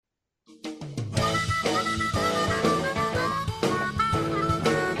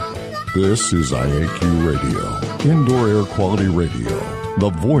This is IAQ Radio, Indoor Air Quality Radio, the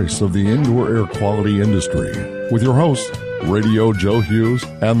voice of the indoor air quality industry, with your hosts, Radio Joe Hughes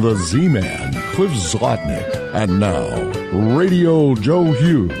and the Z-Man, Cliff Zlotnick. And now, Radio Joe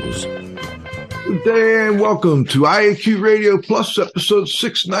Hughes. Good day and welcome to IAQ Radio Plus episode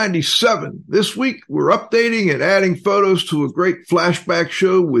 697. This week, we're updating and adding photos to a great flashback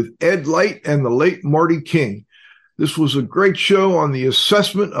show with Ed Light and the late Marty King. This was a great show on the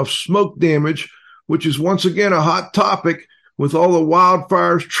assessment of smoke damage, which is once again a hot topic with all the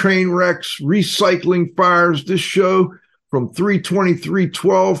wildfires, train wrecks, recycling fires. This show from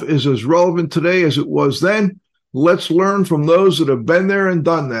 3/23/12 is as relevant today as it was then. Let's learn from those that have been there and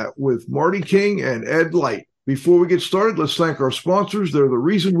done that with Marty King and Ed Light. Before we get started, let's thank our sponsors. They're the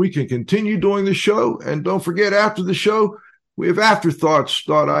reason we can continue doing the show. And don't forget, after the show, we have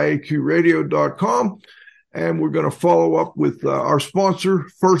afterthoughts.iaqradio.com. And we're going to follow up with our sponsor,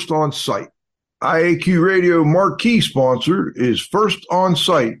 First On Site. IAQ Radio marquee sponsor is First On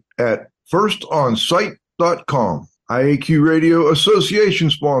Site at firstonsite.com. IAQ Radio Association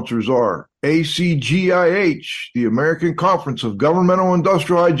sponsors are ACGIH, the American Conference of Governmental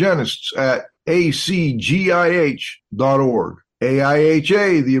Industrial Hygienists at acgih.org.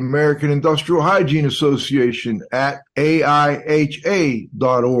 AIHA, the American Industrial Hygiene Association at aiha.org.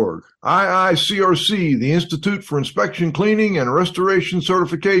 IICRC, the Institute for Inspection, Cleaning, and Restoration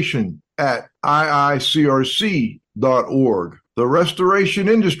Certification at iicrc.org. The Restoration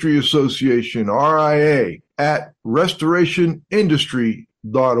Industry Association, RIA, at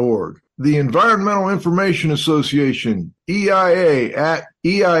restorationindustry.org. The Environmental Information Association, EIA, at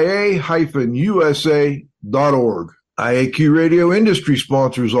eia-usa.org. IAQ Radio industry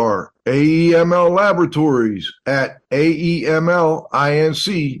sponsors are AEML Laboratories at aemlinc.com,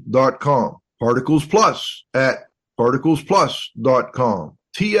 Particles Plus at particlesplus.com,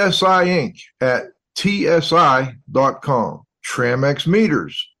 TSI Inc. at tsi.com, Tramex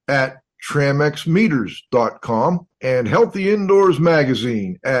Meters at tramexmeters.com, and Healthy Indoors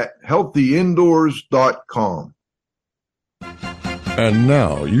Magazine at healthyindoors.com. And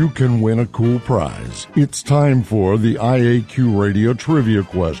now you can win a cool prize. It's time for the IAQ Radio Trivia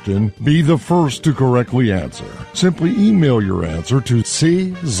question. Be the first to correctly answer. Simply email your answer to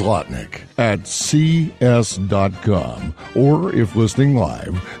czlotnick at cs.com. Or if listening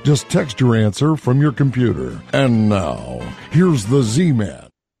live, just text your answer from your computer. And now, here's the Z-Man.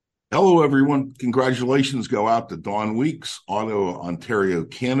 Hello, everyone. Congratulations go out to Dawn Weeks, Ottawa, Ontario,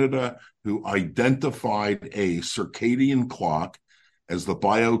 Canada, who identified a circadian clock as the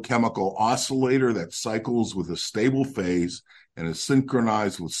biochemical oscillator that cycles with a stable phase and is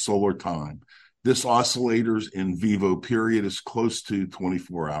synchronized with solar time. This oscillator's in vivo period is close to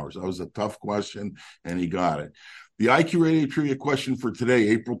 24 hours. That was a tough question, and he got it. The IQ Radio Trivia question for today,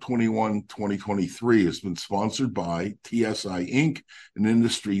 April 21, 2023, has been sponsored by TSI Inc., an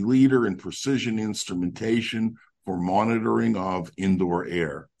industry leader in precision instrumentation for monitoring of indoor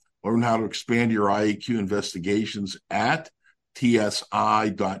air. Learn how to expand your IAQ investigations at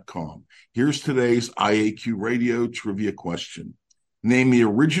tsi.com. Here's today's IAQ Radio Trivia question. Name the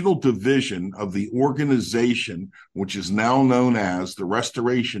original division of the organization, which is now known as the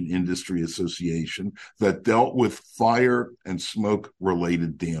Restoration Industry Association, that dealt with fire and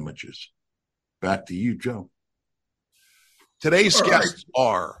smoke-related damages. Back to you, Joe. Today's guests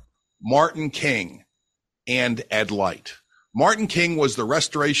are Martin King and Ed Light. Martin King was the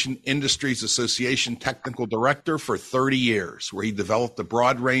Restoration Industries Association Technical Director for 30 years, where he developed a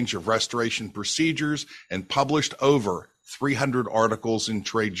broad range of restoration procedures and published over 300 articles in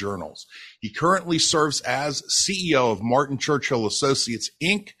trade journals. He currently serves as CEO of Martin Churchill Associates,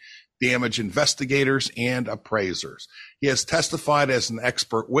 Inc., damage investigators and appraisers. He has testified as an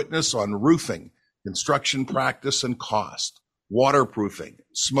expert witness on roofing, construction practice and cost, waterproofing,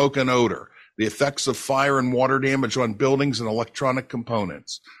 smoke and odor, the effects of fire and water damage on buildings and electronic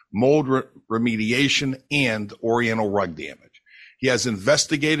components, mold remediation, and oriental rug damage. He has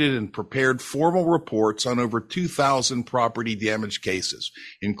investigated and prepared formal reports on over 2,000 property damage cases,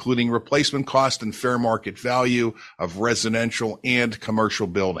 including replacement cost and fair market value of residential and commercial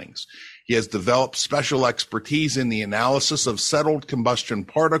buildings. He has developed special expertise in the analysis of settled combustion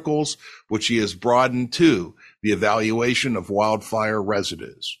particles, which he has broadened to the evaluation of wildfire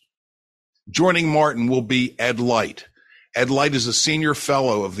residues. Joining Martin will be Ed Light. Ed Light is a senior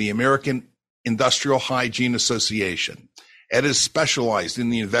fellow of the American Industrial Hygiene Association. Ed has specialized in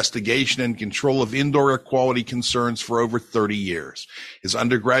the investigation and control of indoor air quality concerns for over 30 years. His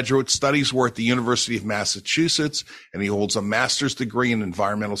undergraduate studies were at the University of Massachusetts, and he holds a master's degree in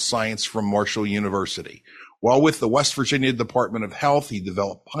environmental science from Marshall University. While with the West Virginia Department of Health, he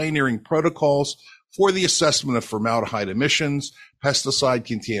developed pioneering protocols for the assessment of formaldehyde emissions, pesticide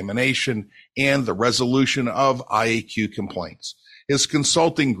contamination, and the resolution of IAQ complaints. His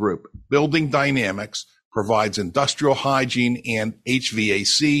consulting group, Building Dynamics, provides industrial hygiene and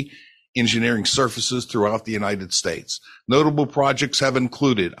HVAC engineering services throughout the United States. Notable projects have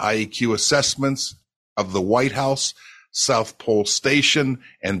included IAQ assessments of the White House, South Pole Station,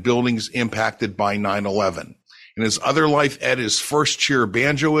 and buildings impacted by 9/11. In his other life, Ed is first chair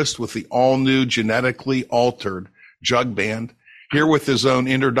banjoist with the all-new genetically altered Jug Band. Here with his own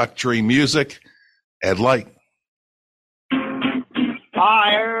introductory music, Ed Light.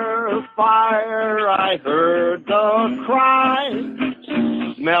 Fire, fire, I heard the cry.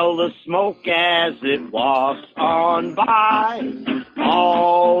 Smell the smoke as it walks on by.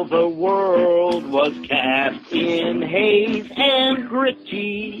 All the world was cast in haze and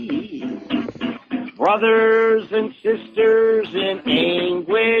gritty. Brothers and sisters in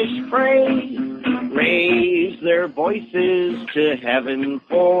anguish pray, raise their voices to heaven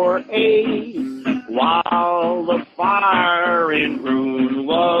for aid. While the fire in ruin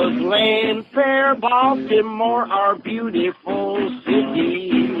was laying, fair Baltimore, our beautiful city.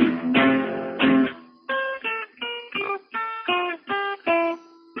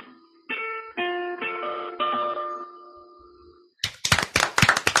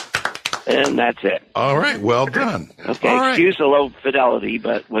 And that's it. All right, well done. Okay, all excuse the low fidelity,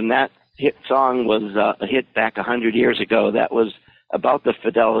 but when that hit song was a hit back 100 years ago, that was about the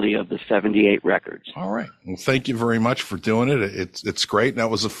fidelity of the 78 records. All right. Well, thank you very much for doing it. It's great. And that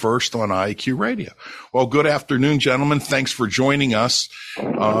was the first on IAQ Radio. Well, good afternoon, gentlemen. Thanks for joining us.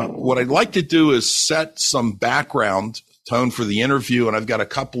 What I'd like to do is set some background tone for the interview, and I've got a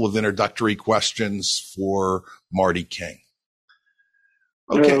couple of introductory questions for Marty King.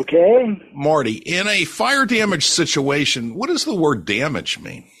 Okay. Marty, in a fire damage situation, what does the word damage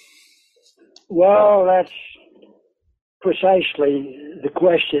mean? Well, that's precisely the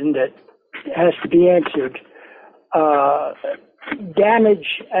question that has to be answered.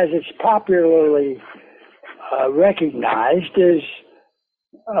 Damage, as it's popularly recognized, is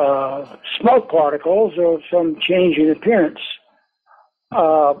smoke particles or some change in appearance.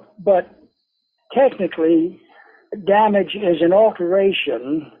 But technically, damage is an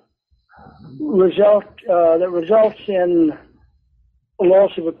alteration that results in a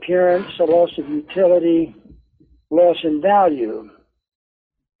loss of appearance, a loss of utility, loss in value.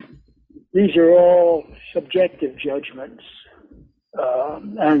 These are all subjective judgments,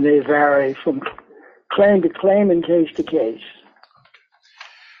 and they vary from claim to claim and case to case.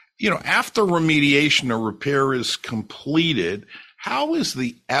 You know, after remediation or repair is completed, how is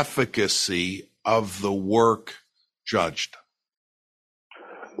the efficacy of the work judged?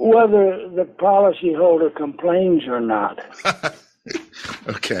 Whether the policyholder complains or not.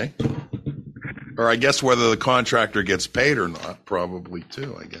 Okay. Or I guess whether the contractor gets paid or not, probably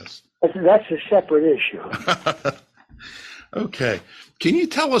too, I guess. That's a separate issue. Okay. Can you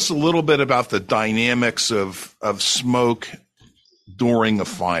tell us a little bit about the dynamics of smoke during a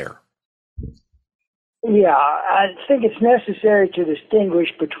fire? Yeah, I think it's necessary to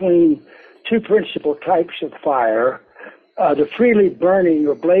distinguish between two principal types of fire. The freely burning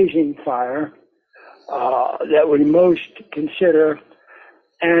or blazing fire that we most consider,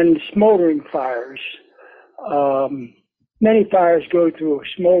 and smoldering fires. Many fires go through a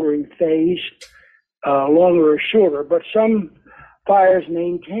smoldering phase, longer or shorter, but some fires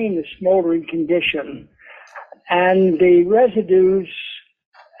maintain the smoldering condition, and the residues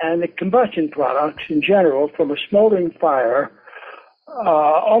and the combustion products in general from a smoldering fire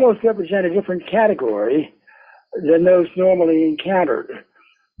almost represent a different category than those normally encountered.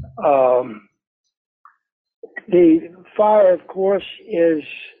 The fire, of course, is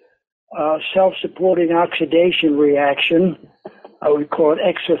a self-supporting oxidation reaction. We call it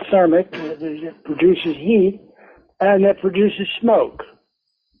exothermic. It produces heat, and that produces smoke.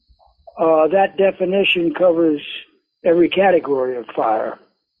 That definition covers every category of fire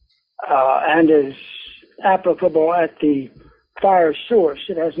and is applicable at the fire source.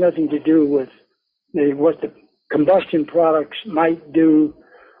 It has nothing to do with what the combustion products might do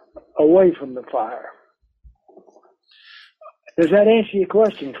away from the fire. Does that answer your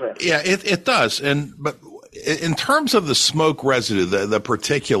question, Cliff? Yeah, it does. But in terms of the smoke residue, the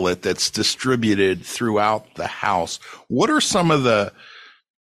particulate that's distributed throughout the house, what are some of the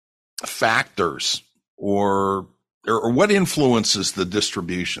factors or what influences the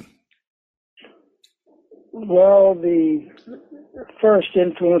distribution? Well, the first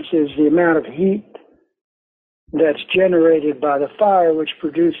influence is the amount of heat that's generated by the fire, which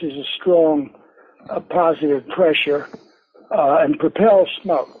produces a strong a positive pressure and propel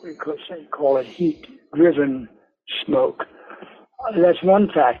smoke, because they call it heat-driven smoke. That's one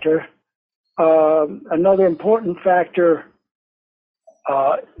factor. Another important factor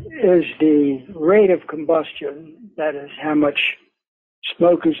is the rate of combustion, that is, how much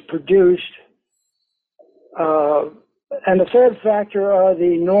smoke is produced. And the third factor are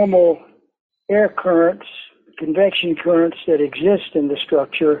the normal air currents, convection currents that exist in the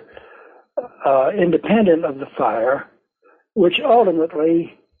structure, independent of the fire, which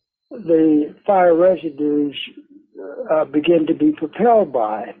ultimately the fire residues begin to be propelled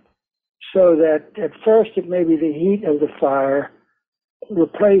by. So that at first it may be the heat of the fire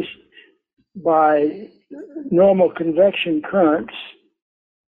replaced by normal convection currents.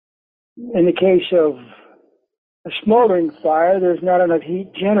 In the case of a smoldering fire, there's not enough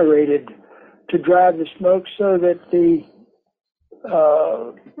heat generated to drive the smoke, so that the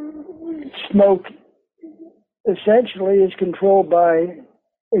smoke essentially is controlled by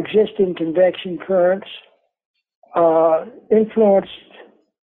existing convection currents, influenced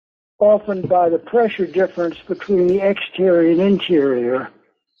often by the pressure difference between the exterior and interior.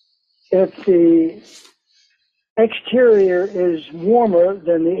 If the exterior is warmer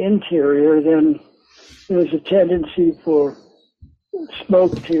than the interior, then there's a tendency for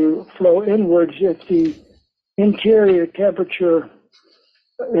smoke to flow inwards. If the interior temperature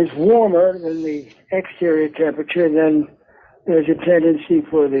is warmer than the exterior temperature, then there's a tendency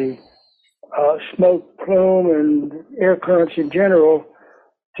for the smoke plume and air currents in general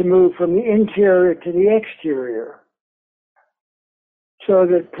to move from the interior to the exterior. So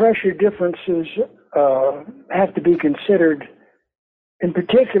that pressure differences have to be considered, in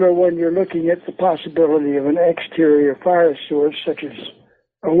particular when you're looking at the possibility of an exterior fire source, such as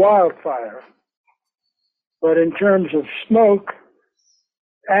a wildfire. But in terms of smoke,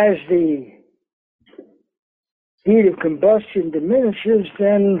 as the heat of combustion diminishes,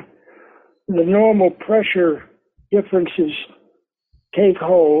 then the normal pressure differences take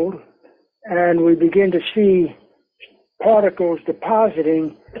hold, and we begin to see particles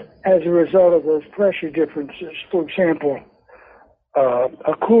depositing as a result of those pressure differences. For example,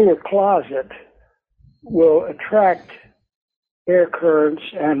 a cooler closet will attract air currents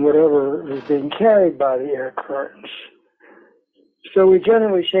and whatever is being carried by the air currents. So we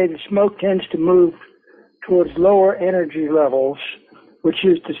generally say the smoke tends to move towards lower energy levels, which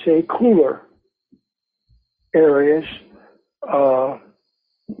is to say cooler areas,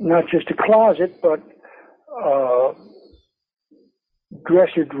 not just a closet, but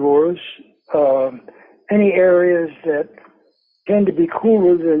dresser drawers, any areas that tend to be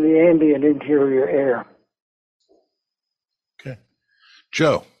cooler than the ambient interior air. Okay.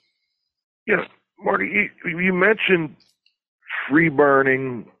 Joe. Yes, Marty, you mentioned free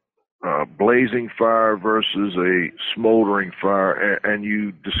burning, blazing fire versus a smoldering fire, and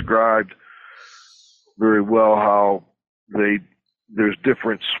you described very well how there's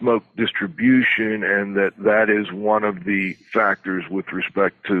different smoke distribution, and that is one of the factors with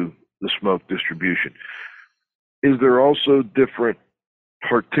respect to the smoke distribution. Is there also different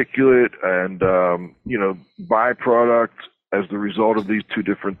particulate and byproducts as the result of these two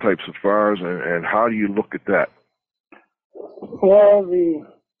different types of fires, and how do you look at that? Well,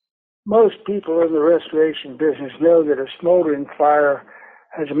 most people in the restoration business know that a smoldering fire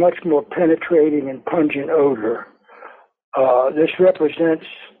has a much more penetrating and pungent odor. This represents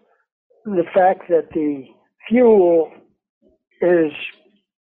the fact that the fuel is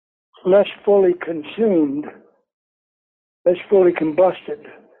less fully consumed, less fully combusted,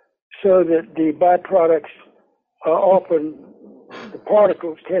 so that the byproducts often, the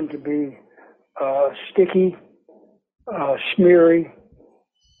particles tend to be sticky, smeary,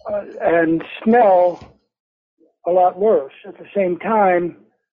 and smell a lot worse. At the same time,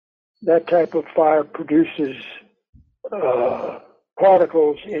 that type of fire produces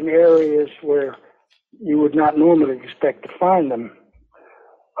particles in areas where you would not normally expect to find them.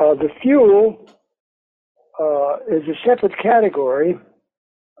 The fuel is a separate category,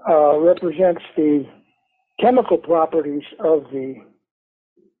 represents the chemical properties of the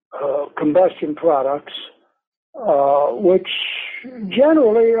combustion products, which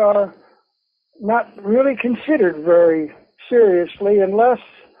generally are not really considered very seriously unless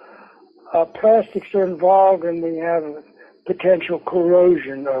plastics are involved and we have potential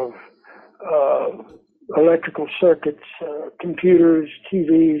corrosion of electrical circuits, computers,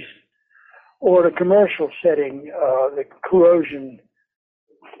 TVs, or in a commercial setting, the corrosion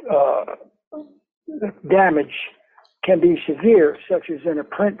damage can be severe, such as in a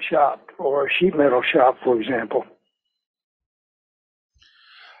print shop or a sheet metal shop, for example.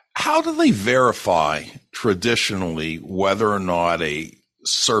 How do they verify traditionally whether or not a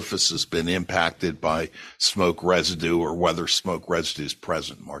surface has been impacted by smoke residue or whether smoke residue is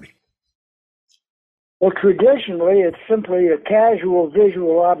present, Marty? Well, traditionally, it's simply a casual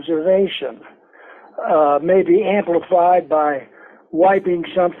visual observation, maybe amplified by wiping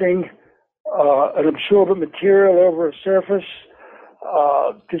something, an absorbent material over a surface,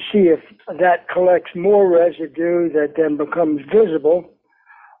 to see if that collects more residue that then becomes visible.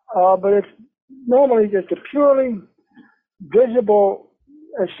 But it's normally just a purely visible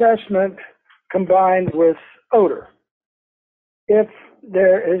assessment combined with odor. If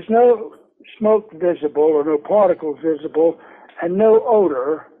there is no smoke visible or no particles visible and no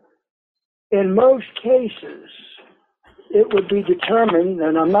odor, in most cases, it would be determined,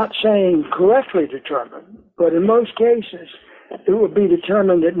 and I'm not saying correctly determined, but in most cases, it would be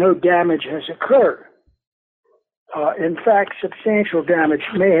determined that no damage has occurred. In fact, substantial damage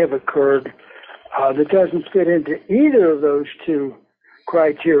may have occurred that doesn't fit into either of those two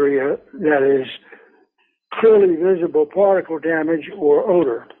criteria, that is, clearly visible particle damage or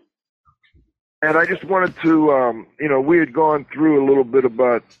odor. And I just wanted to, we had gone through a little bit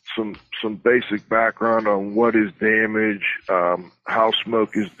about some basic background on what is damage, how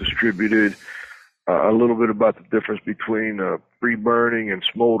smoke is distributed, a little bit about the difference between free burning and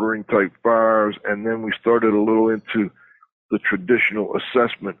smoldering type fires, and then we started a little into the traditional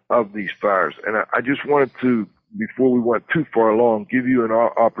assessment of these fires. And I just wanted to, before we went too far along, give you an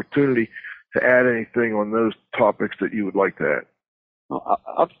opportunity to add anything on those topics that you would like to add. Well,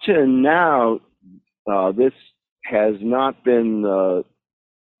 up to now, this has not been the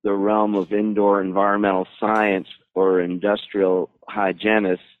realm of indoor environmental science or industrial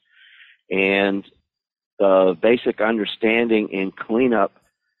hygienists, and the basic understanding in cleanup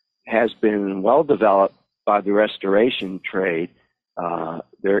has been well developed by the restoration trade.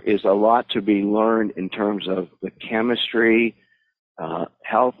 There is a lot to be learned in terms of the chemistry,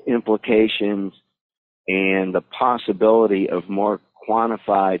 health implications, and the possibility of more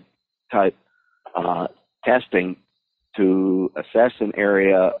quantified type testing to assess an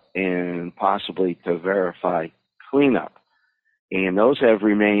area and possibly to verify cleanup. And those have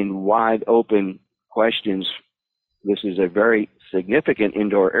remained wide open questions. This is a very significant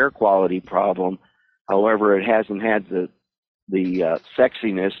indoor air quality problem. However, it hasn't had the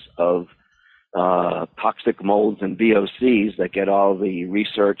sexiness of toxic molds and VOCs that get all the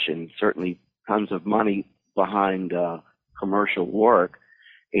research and certainly tons of money behind commercial work.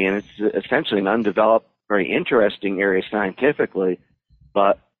 And it's essentially an undeveloped, very interesting area scientifically,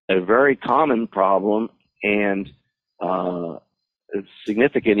 but a very common problem and it's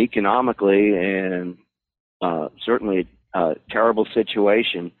significant economically, and certainly a terrible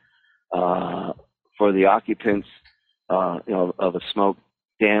situation for the occupants of a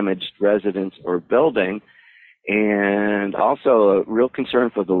smoke-damaged residence or building, and also a real concern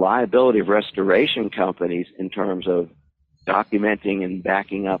for the liability of restoration companies in terms of documenting and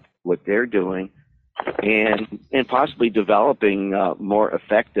backing up what they're doing, and possibly developing more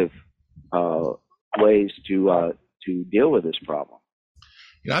effective ways to deal with this problem.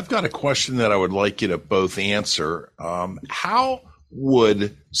 I've got a question that I would like you to both answer. How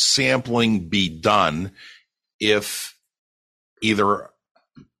would sampling be done if either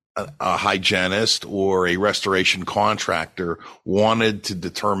a hygienist or a restoration contractor wanted to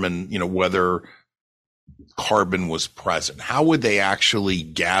determine, whether carbon was present? How would they actually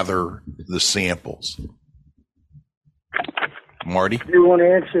gather the samples? Marty? Do you want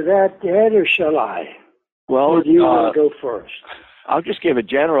to answer that, Ed, or shall I? Well, or do you want to go first? I'll just give a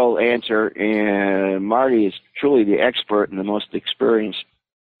general answer, and Marty is truly the expert and the most experienced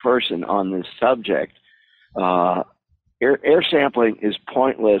person on this subject. Air sampling is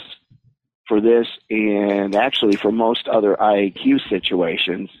pointless for this and actually for most other IAQ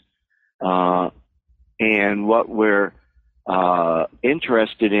situations. And what we're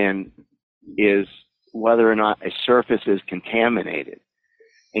interested in is whether or not a surface is contaminated.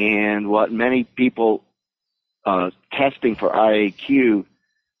 And what many people testing for IAQ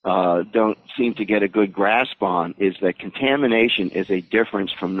don't seem to get a good grasp on is that contamination is a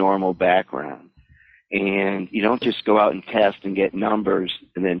difference from normal background. And you don't just go out and test and get numbers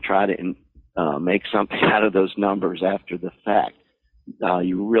and then try to make something out of those numbers after the fact.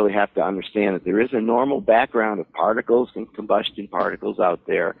 You really have to understand that there is a normal background of particles and combustion particles out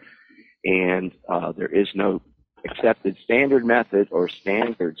there, and there is no accepted standard method or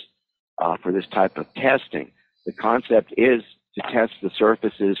standards for this type of testing. The concept is to test the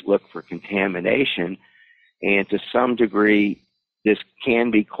surfaces, look for contamination, and to some degree, this can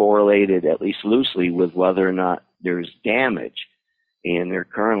be correlated, at least loosely, with whether or not there's damage. and there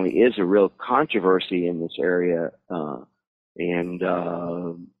currently is a real controversy in this area.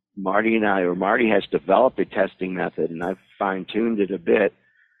 Marty has developed a testing method, and I've fine-tuned it a bit,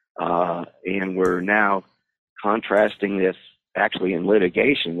 and we're now contrasting this actually in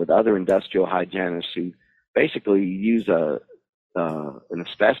litigation with other industrial hygienists who basically use an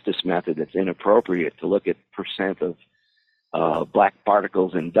asbestos method that's inappropriate to look at percent of black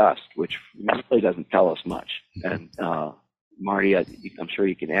particles in dust, which really doesn't tell us much. And Marty, I'm sure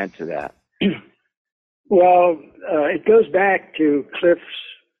you can add to that. Well, it goes back to Cliff's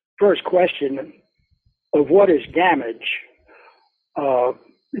first question of what is damage.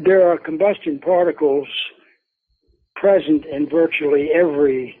 There are combustion particles present in virtually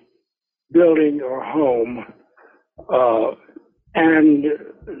every building or home. And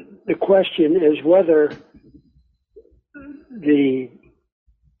the question is whether the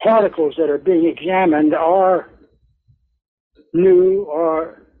particles that are being examined are new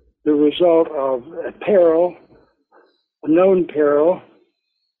or the result of a peril, a known peril,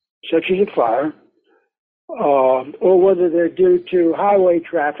 such as a fire, or whether they're due to highway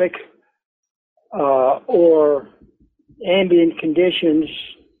traffic or ambient conditions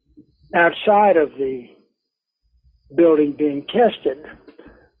outside of the building being tested.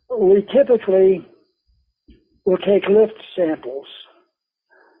 We typically will take lift samples.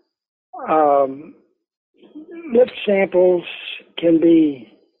 Lift samples can be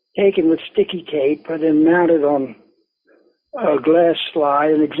taken with sticky tape and then mounted on a glass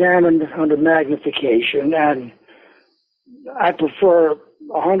slide and examined under magnification. And I prefer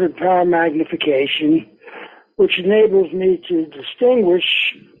 100-power magnification, which enables me to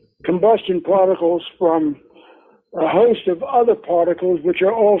distinguish combustion particles from a host of other particles which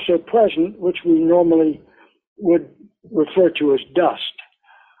are also present, which we normally would refer to as dust.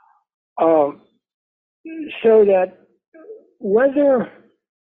 So that whether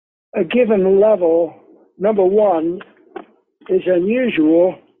a given level, number one, is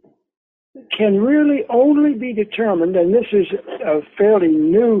unusual, can really only be determined, and this is a fairly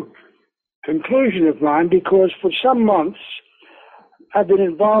new conclusion of mine, because for some months I've been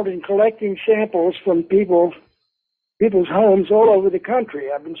involved in collecting samples from people's homes all over the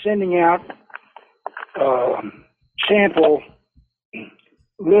country. I've been sending out sample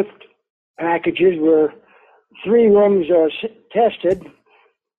lift packages where 3 rooms are tested,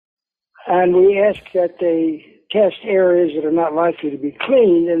 and we ask that they test areas that are not likely to be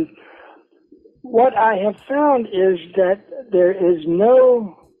cleaned. And what I have found is that there is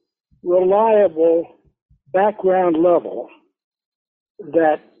no reliable background level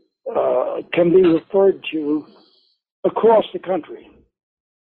that can be referred to across the country.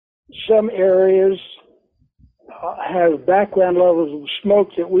 Some areas have background levels of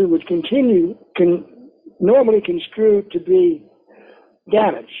smoke that we would normally construe to be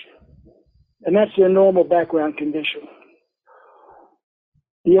damage, and that's their normal background condition.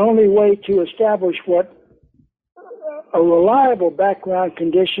 The only way to establish what a reliable background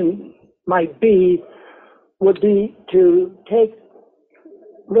condition might be would be to take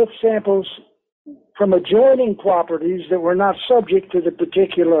lift samples from adjoining properties that were not subject to the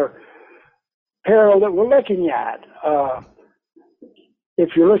particular peril that we're looking at.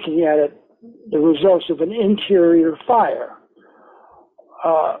 If you're looking at it, the results of an interior fire.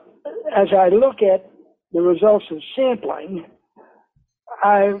 As I look at the results of sampling,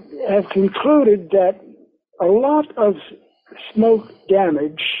 I have concluded that a lot of smoke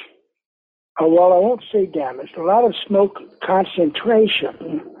damage, while I won't say damage, a lot of smoke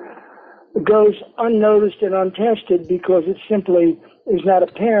concentration goes unnoticed and untested because it simply is not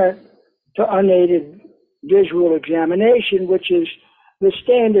apparent to unaided visual examination, which is the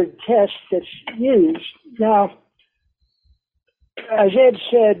standard test that's used. Now, as Ed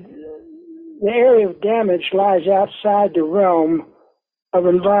said, the area of damage lies outside the realm of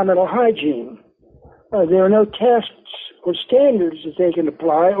environmental hygiene. There are no tests or standards that they can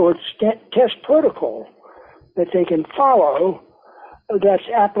apply or test protocol that they can follow that's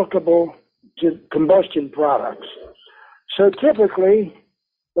applicable to combustion products. So typically,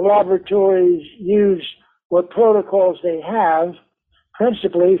 the laboratories use what protocols they have,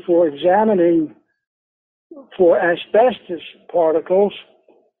 principally for examining for asbestos particles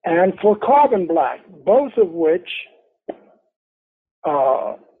and for carbon black, both of which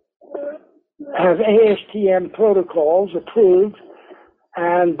have ASTM protocols approved,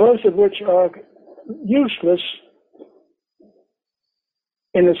 and both of which are useless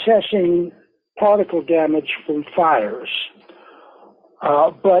in assessing particle damage from fires.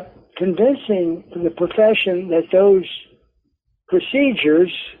 But convincing the profession that those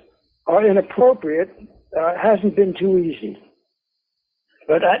procedures are inappropriate hasn't been too easy.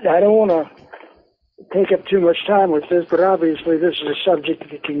 But I don't want to take up too much time with this, but obviously this is a subject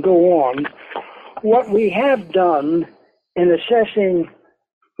that can go on. What we have done in assessing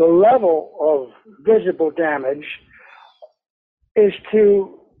the level of visible damage is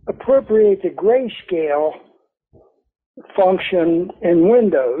to appropriate the grayscale function in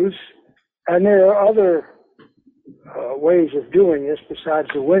Windows, and there are other ways of doing this besides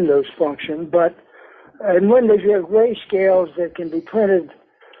the Windows function, but in Windows you have grayscales that can be printed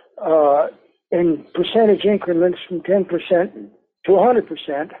in percentage increments from 10% to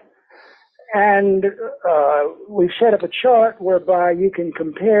 100%, and we've set up a chart whereby you can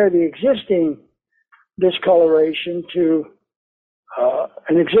compare the existing discoloration to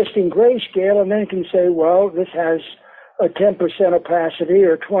an existing grayscale, and then you can say, well, this has a 10% opacity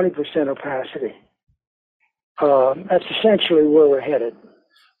or 20% opacity. That's essentially where we're headed.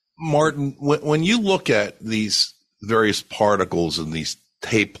 Martin, when you look at these various particles and these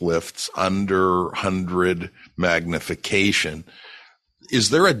tape lifts under 100 magnification,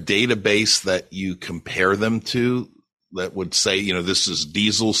 is there a database that you compare them to that would say, you know, this is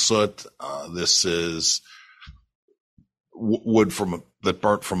diesel soot, this is wood that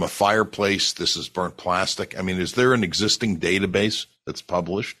burnt from a fireplace, this is burnt plastic? I mean, is there an existing database that's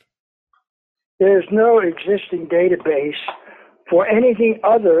published? There's no existing database for anything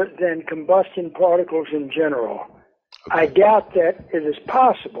other than combustion particles in general. Okay. I doubt that it is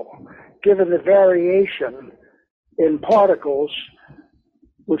possible, given the variation in particles,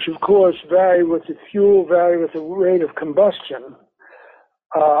 which of course vary with the fuel, vary with the rate of combustion,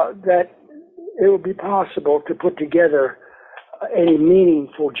 that it would be possible to put together any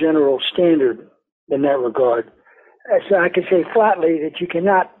meaningful general standard in that regard. So I can say flatly that you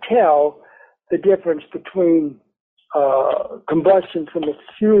cannot tell the difference between combustion from a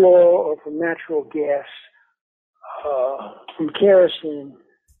fuel oil or from natural gas, from kerosene.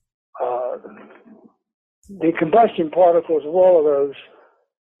 The combustion particles of all of those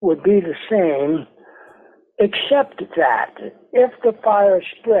would be the same, except that if the fire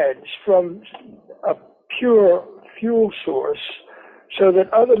spreads from a pure fuel source so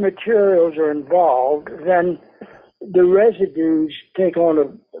that other materials are involved, then the residues take on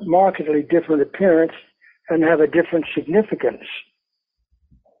a markedly different appearance and have a different significance.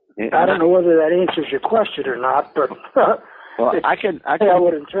 I don't know whether that answers your question or not, but well, I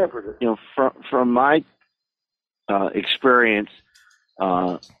would interpret it. You know, from my experience,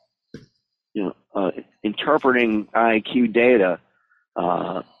 interpreting IQ data,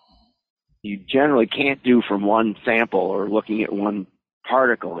 you generally can't do from one sample or looking at one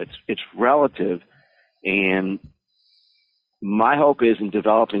particle. It's relative, and my hope is in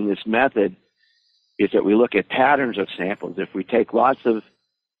developing this method is that we look at patterns of samples. If we take lots of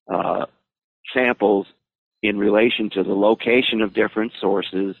samples in relation to the location of different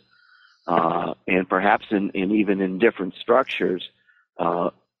sources, and perhaps even in different structures,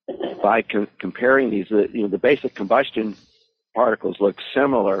 by comparing these, the basic combustion particles look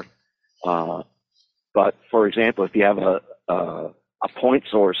similar. But for example, if you have a point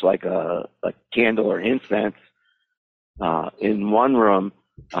source like a candle or incense in one room,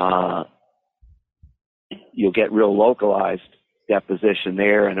 you'll get real localized deposition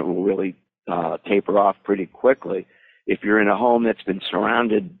there, and it will really taper off pretty quickly. If you're in a home that's been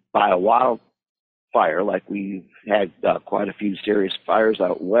surrounded by a wildfire, like we've had quite a few serious fires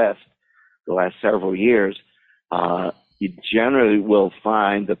out west the last several years, you generally will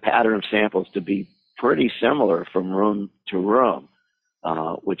find the pattern of samples to be pretty similar from room to room,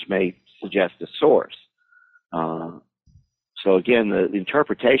 which may suggest a source. So again, the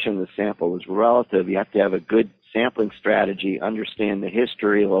interpretation of the sample is relative. You have to have a good sampling strategy, understand the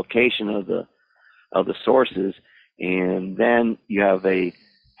history, location of the sources, and then you have a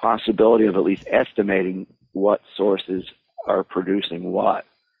possibility of at least estimating what sources are producing what.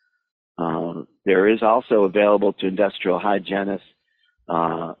 There is also available to industrial hygienists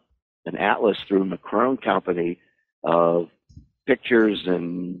an atlas through McCrone Company of pictures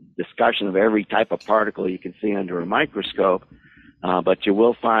and discussion of every type of particle you can see under a microscope, but you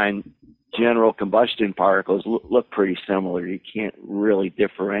will find general combustion particles look pretty similar. You can't really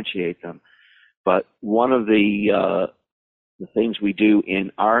differentiate them. But one of the things we do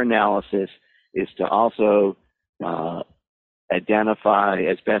in our analysis is to also identify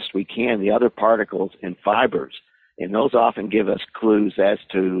as best we can the other particles and fibers. And those often give us clues as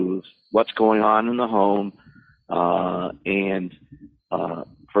to what's going on in the home.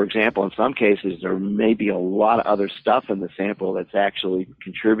 For example, in some cases, there may be a lot of other stuff in the sample that's actually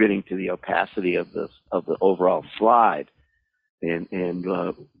contributing to the opacity of the overall slide. And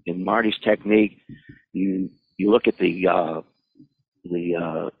in Marty's technique, you look at the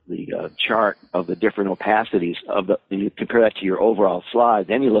chart of the different opacities and you compare that to your overall slide.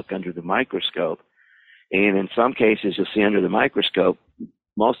 Then you look under the microscope, and in some cases you'll see under the microscope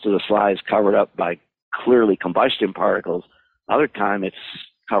most of the slide is covered up by clearly combustion particles. Other time it's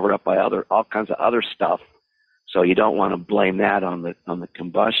covered up by all kinds of other stuff. So you don't want to blame that on the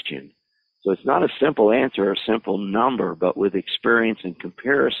combustion. So it's not a simple answer or a simple number, but with experience and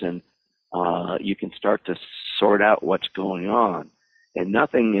comparison, you can start to sort out what's going on. And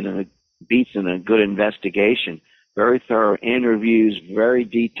nothing beats in a good investigation. Very thorough interviews, very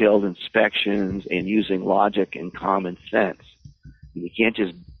detailed inspections, and using logic and common sense. You can't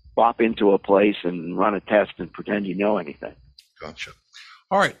just bop into a place and run a test and pretend you know anything. Gotcha.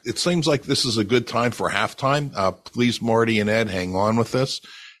 All right. It seems like this is a good time for halftime. Please, Marty and Ed, hang on with this,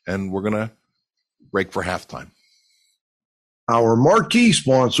 and we're going to break for halftime. Our marquee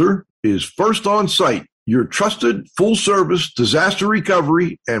sponsor is First On Site, your trusted full-service disaster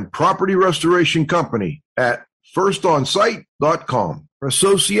recovery and property restoration company at firstonsite.com.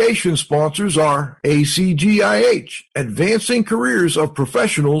 Association sponsors are ACGIH, advancing careers of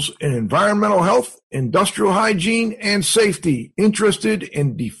professionals in environmental health, industrial hygiene, and safety, interested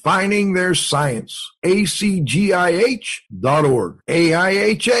in defining their science. ACGIH.org.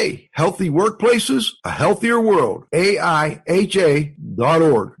 AIHA, healthy workplaces, a healthier world. AIHA.org.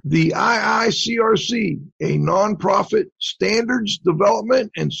 The IICRC, a nonprofit standards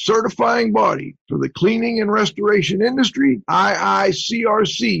development and certifying body for the cleaning and restoration industry. IICRC.org.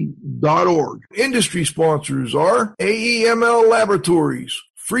 Industry sponsors are AEML Laboratories.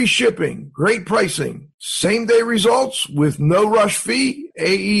 Free shipping, great pricing, same-day results with no rush fee,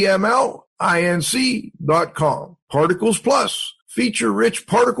 AEMLinc.com. Particles Plus, feature-rich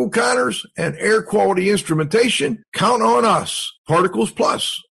particle counters and air quality instrumentation. Count on us,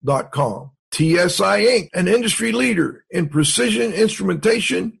 particlesplus.com. TSI Inc., an industry leader in precision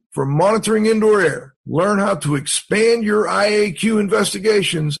instrumentation for monitoring indoor air. Learn how to expand your IAQ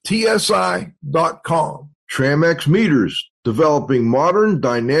investigations, TSI.com. Tramex Meters, developing modern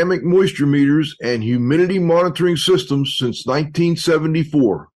dynamic moisture meters and humidity monitoring systems since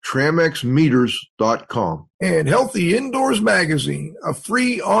 1974. TramexMeters.com. And Healthy Indoors Magazine, a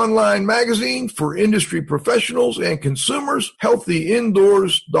free online magazine for industry professionals and consumers.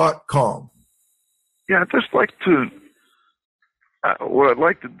 HealthyIndoors.com. Yeah, I'd just like to, what I'd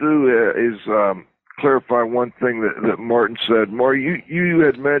like to do is clarify one thing that Martin said. Marty, you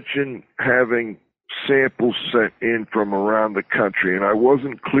had mentioned having samples sent in from around the country, and I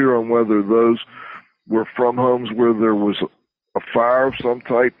wasn't clear on whether those were from homes where there was a fire of some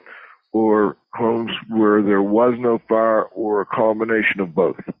type or homes where there was no fire, or a combination of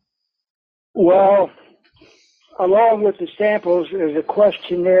both. Well, along with the samples is a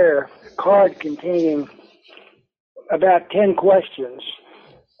questionnaire card containing about 10 questions.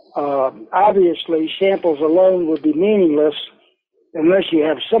 Obviously, samples alone would be meaningless unless you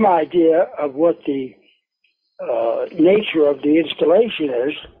have some idea of what the nature of the installation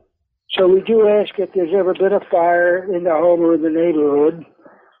is. So we do ask if there's ever been a fire in the home or in the neighborhood.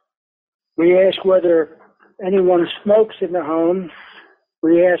 We ask whether anyone smokes in the home.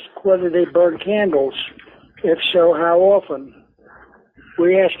 We ask whether they burn candles. If so, how often?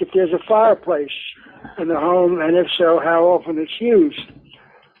 We ask if there's a fireplace in the home, and if so, how often it's used.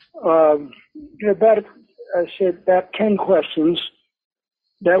 About 10 questions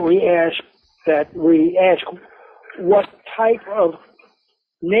that we ask what type of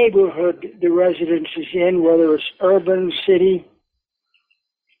neighborhood the residence is in, whether it's urban, city,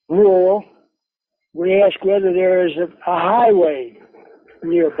 rural. We ask whether there is a highway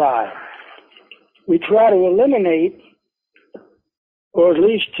nearby. We try to eliminate, or at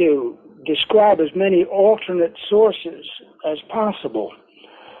least to describe as many alternate sources as possible.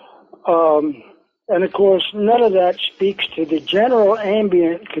 And of course, none of that speaks to the general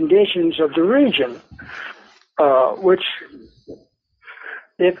ambient conditions of the region, which,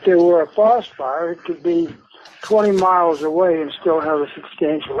 if there were a forest fire, it could be 20 miles away and still have a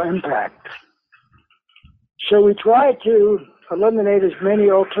substantial impact. So we try to eliminate as many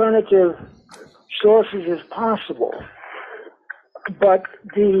alternative sources as possible. But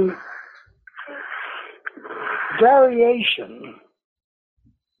the variation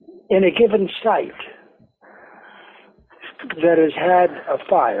in a given site that has had a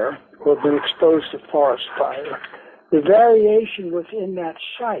fire or been exposed to forest fire, the variation within that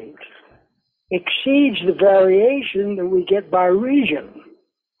site exceeds the variation that we get by region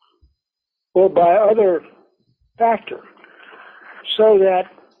or by other factor. So that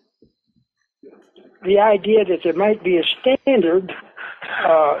the idea that there might be a standard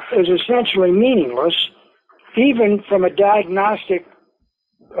is essentially meaningless, even from a diagnostic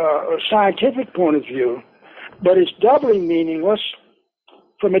scientific point of view, but it's doubly meaningless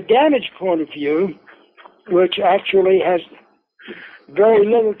from a damage point of view, which actually has very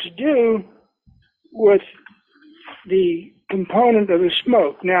little to do with the component of the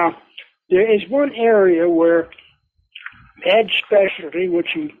smoke. Now, there is one area where Ed's specialty, which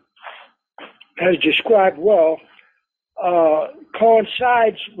he has described well,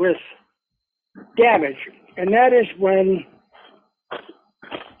 coincides with damage, and that is when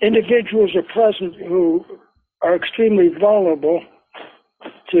individuals are present who are extremely vulnerable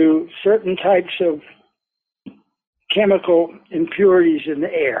to certain types of chemical impurities in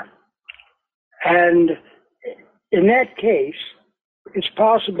the air. And in that case, it's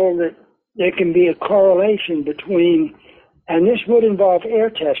possible that there can be a correlation between, and this would involve air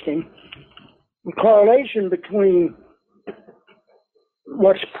testing, a correlation between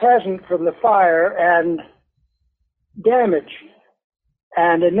what's present from the fire and damage.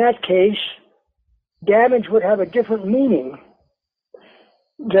 And in that case, damage would have a different meaning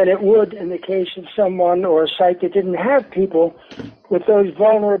than it would in the case of someone or a site that didn't have people with those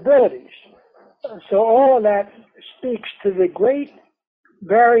vulnerabilities. So all of that speaks to the great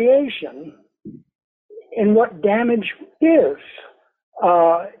variation in what damage is.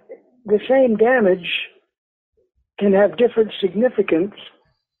 The same damage can have different significance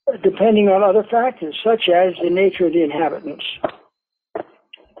depending on other factors, such as the nature of the inhabitants.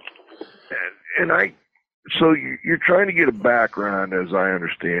 So you're trying to get a background, as I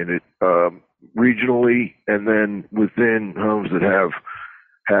understand it, regionally, and then within homes that have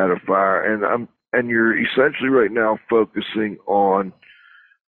had a fire, and you're essentially right now focusing on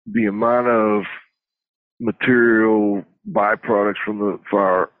the amount of material byproducts from the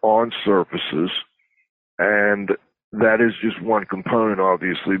fire on surfaces, and that is just one component,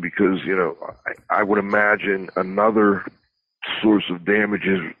 obviously, because I would imagine another source of damage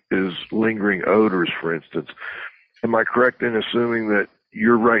is lingering odors, for instance. Am I correct in assuming that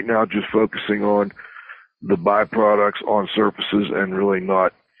you're right now just focusing on the byproducts on surfaces and really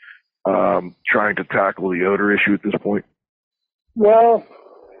not trying to tackle the odor issue at this point? Well,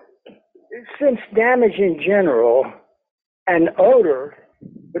 since damage in general and odor,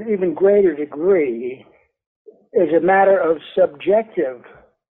 to an even greater degree, is a matter of subjective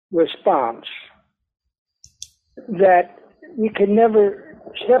response, that you can never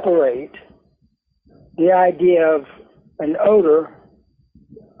separate the idea of an odor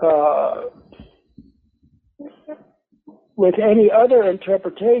with any other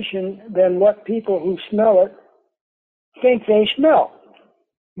interpretation than what people who smell it think they smell.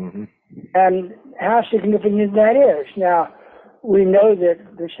 Mm-hmm. And how significant that is. Now, we know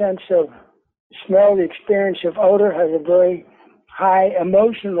that the sense of smell, the experience of odor, has a very high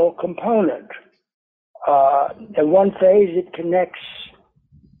emotional component. At one phase, it connects,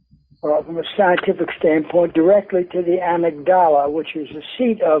 from a scientific standpoint, directly to the amygdala, which is the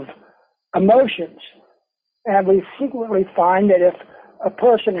seat of emotions. And we frequently find that if a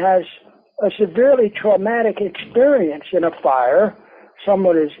person has a severely traumatic experience in a fire,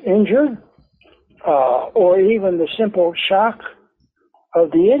 someone is injured, or even the simple shock of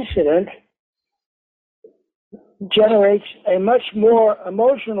the incident generates a much more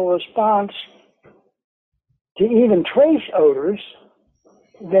emotional response to even trace odors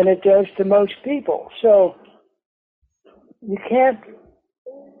than it does to most people. So you can't,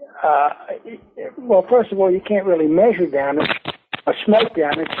 well, first of all, you can't really measure damage, smoke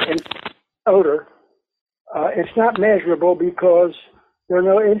damage in odor. It's not measurable because there are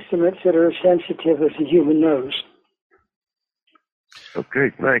no instruments that are as sensitive as the human nose.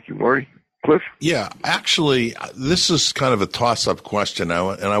 Okay, thank you, Marty. Cliff? Yeah, actually, this is kind of a toss-up question,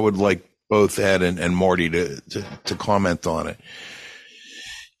 and I would like both Ed and Marty to comment on it.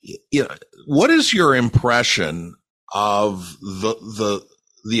 What is your impression of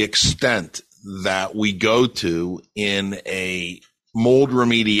the extent that we go to in a mold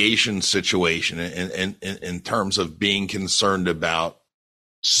remediation situation in terms of being concerned about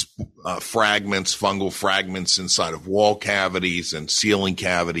fragments, fungal fragments inside of wall cavities and ceiling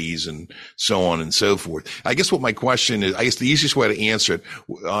cavities and so on and so forth? I guess what my question is, I guess the easiest way to answer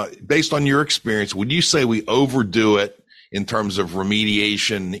it, based on your experience, would you say we overdo it in terms of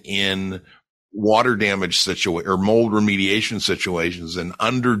remediation in water damage or mold remediation situations and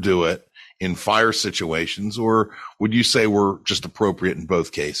underdo it in fire situations, or would you say we're just appropriate in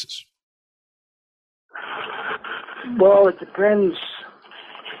both cases? Well, it depends,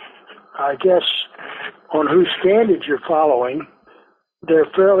 I guess, on whose standards you're following. There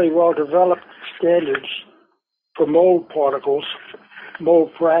are fairly well-developed standards for mold particles,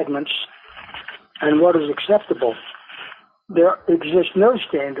 mold fragments, and what is acceptable. there exist no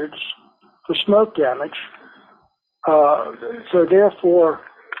standards for smoke damage. So therefore,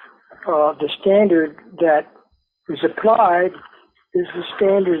 the standard that is applied is the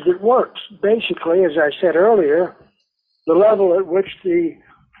standard that works. Basically, as I said earlier, the level at which the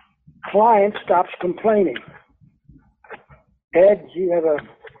client stops complaining. Ed, do you have a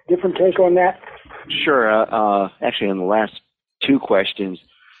different take on that? Sure. Actually, on the last two questions,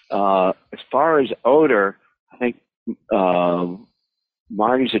 as far as odor, I think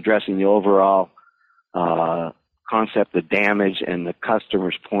Marty's addressing the overall concept of damage and the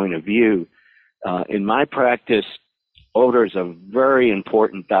customer's point of view. In my practice, odor is a very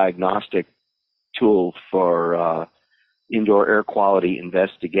important diagnostic tool for indoor air quality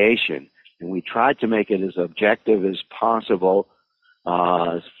investigation. And we tried to make it as objective as possible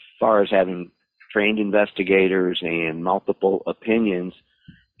as far as having trained investigators and multiple opinions.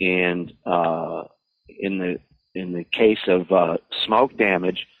 And in the case of smoke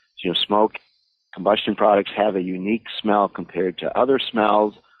damage, smoke combustion products have a unique smell compared to other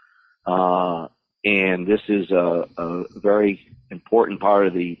smells. And this is a very important part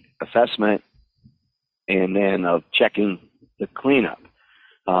of the assessment and then of checking the cleanup.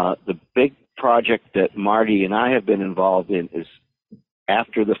 The big project that Marty and I have been involved in is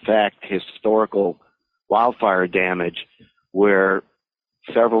after the fact historical wildfire damage, where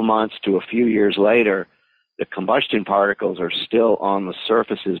several months to a few years later, the combustion particles are still on the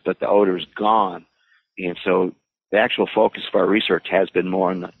surfaces, but the odor's gone. And so the actual focus of our research has been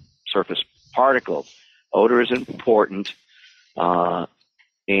more on the surface particles. Odor is important.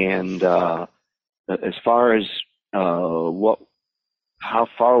 And as far as how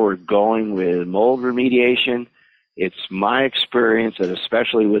far we're going with mold remediation, it's my experience that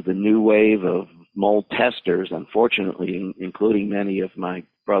especially with the new wave of mold testers, unfortunately, including many of my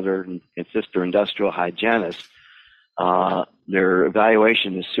brother and sister industrial hygienists, their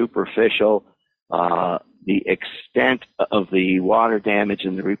evaluation is superficial. The extent of the water damage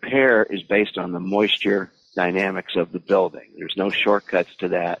and the repair is based on the moisture dynamics of the building. There's no shortcuts to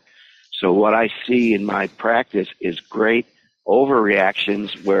that. So what I see in my practice is great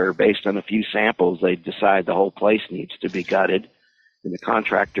overreactions where based on a few samples, they decide the whole place needs to be gutted and the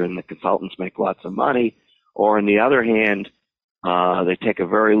contractor and the consultants make lots of money. Or on the other hand, they take a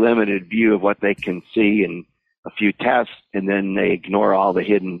very limited view of what they can see in a few tests and then they ignore all the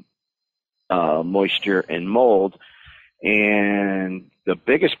hidden moisture and mold. And the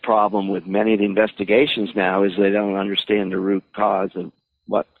biggest problem with many of the investigations now is they don't understand the root cause of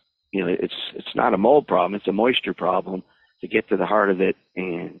what, it's not a mold problem, it's a moisture problem, to get to the heart of it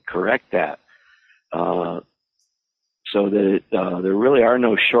and correct that. So that there really are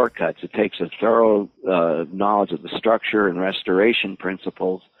no shortcuts. It takes a thorough knowledge of the structure and restoration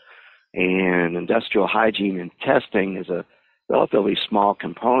principles, and industrial hygiene and testing is a relatively small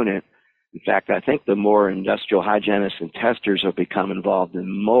component. In fact, I think the more industrial hygienists and testers have become involved in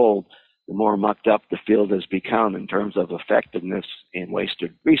mold, the more mucked up the field has become in terms of effectiveness and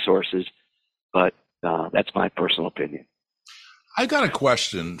wasted resources. But that's my personal opinion. I got a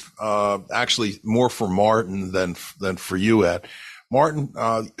question, actually more for Martin than for you, Ed. Martin,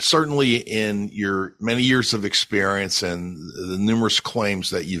 certainly in your many years of experience and the numerous claims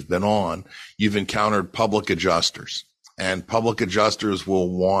that you've been on, you've encountered public adjusters, and public adjusters will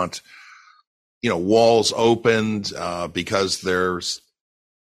want, walls opened because there's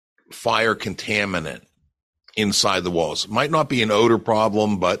fire contaminant inside the walls. It might not be an odor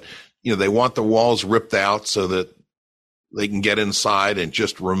problem, but they want the walls ripped out so that they can get inside and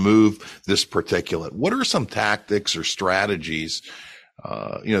just remove this particulate. What are some tactics or strategies,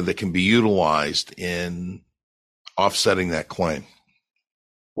 that can be utilized in offsetting that claim?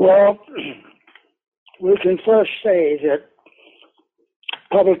 Well, we can first say that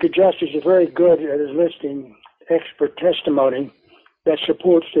public adjusters are very good at enlisting expert testimony that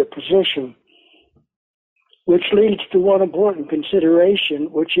supports their position, which leads to one important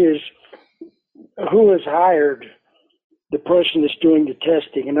consideration, which is who has hired the person that's doing the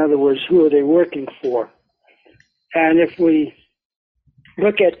testing. In other words, who are they working for? And if we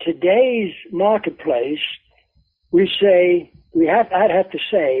look at today's marketplace, I'd have to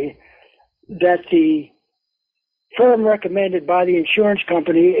say that the firm recommended by the insurance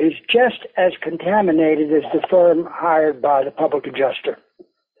company is just as contaminated as the firm hired by the public adjuster.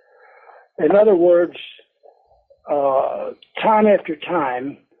 In other words, time after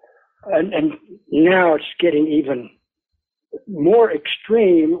time, and now it's getting even more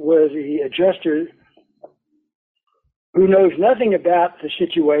extreme, where the adjuster who knows nothing about the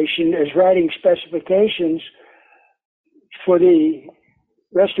situation is writing specifications for the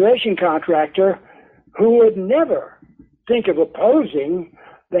restoration contractor who would never think of opposing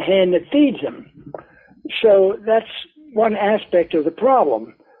the hand that feeds them. So that's one aspect of the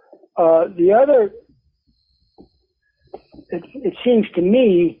problem. The other, it seems to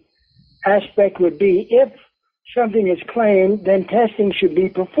me, aspect would be if something is claimed, then testing should be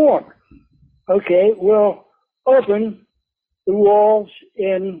performed. Okay, we'll open the walls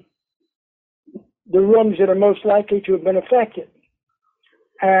in the rooms that are most likely to have been affected.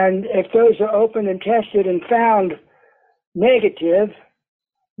 And if those are opened and tested and found negative,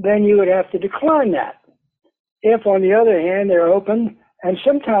 then you would have to decline that. If, on the other hand, they're open, and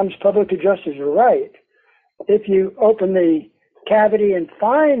sometimes public adjusters are right, if you open the cavity and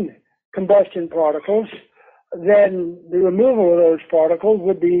find combustion particles, then the removal of those particles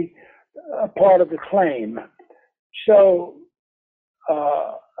would be a part of the claim. So,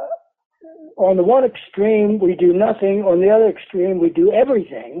 on the one extreme, we do nothing. On the other extreme, we do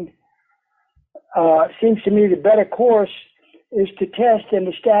everything. Seems to me the better course is to test and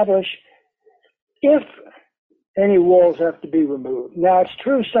establish if any walls have to be removed. Now, it's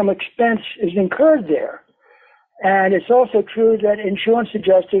true some expense is incurred there. And it's also true that insurance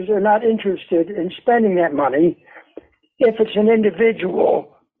adjusters are not interested in spending that money if it's an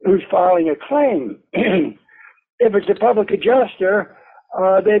individual who's filing a claim. If it's a public adjuster,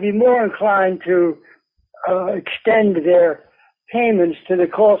 they'd be more inclined to extend their payments to the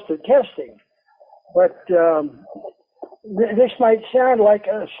cost of testing. But this might sound like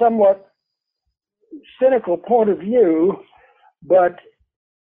a somewhat cynical point of view, but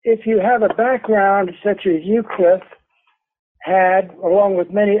if you have a background such as you, Cliff, had, along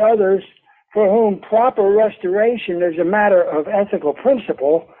with many others, for whom proper restoration is a matter of ethical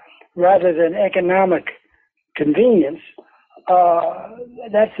principle rather than economic convenience,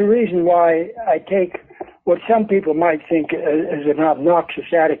 that's the reason why I take what some people might think is an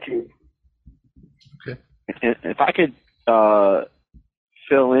obnoxious attitude. Okay. If I could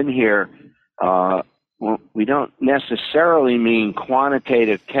fill in here, we don't necessarily mean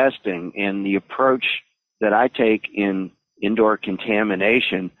quantitative testing, and the approach that I take in indoor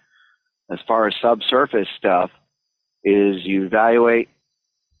contamination as far as subsurface stuff is you evaluate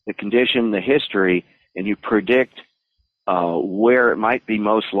the condition, the history, and you predict where it might be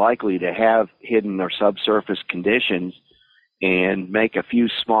most likely to have hidden or subsurface conditions and make a few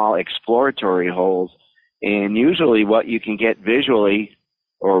small exploratory holes. And usually what you can get visually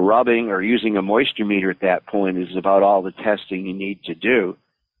or rubbing or using a moisture meter at that point is about all the testing you need to do.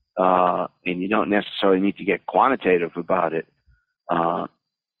 And you don't necessarily need to get quantitative about it.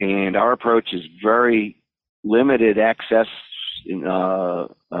 And our approach is very limited access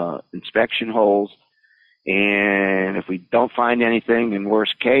inspection holes. And if we don't find anything, in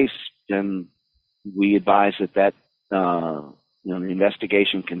worst case, then we advise that the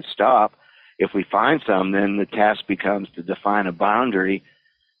investigation can stop. If we find some, then the task becomes to define a boundary.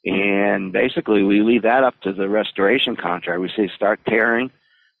 And basically, we leave that up to the restoration contractor. We say start tearing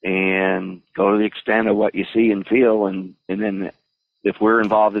and go to the extent of what you see and feel. And then if we're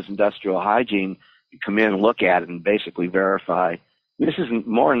involved as industrial hygiene, you come in and look at it and basically verify. This isn't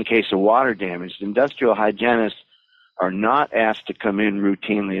more in the case of water damage. Industrial hygienists are not asked to come in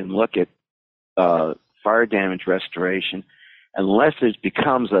routinely and look at fire damage restoration unless it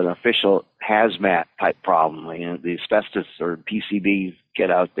becomes an official hazmat type problem. The asbestos or PCBs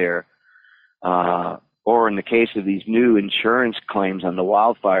get out there. Or in the case of these new insurance claims on the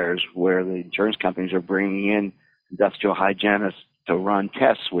wildfires where the insurance companies are bringing in industrial hygienists to run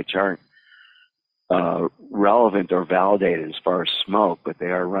tests which aren't relevant or validated as far as smoke, but they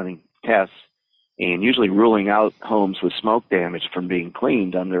are running tests and usually ruling out homes with smoke damage from being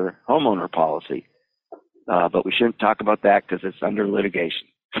cleaned under homeowner policy. But we shouldn't talk about that because it's under litigation.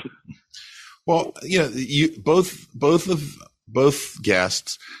 Well, both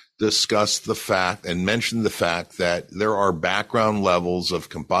guests discussed the fact and mentioned the fact that there are background levels of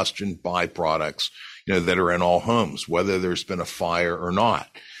combustion byproducts, that are in all homes, whether there's been a fire or not.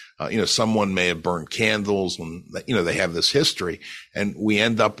 Someone may have burned candles when, they have this history, and we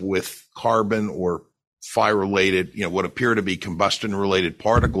end up with carbon or fire-related, what appear to be combustion-related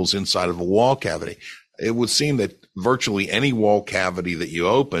particles inside of a wall cavity. It would seem that virtually any wall cavity that you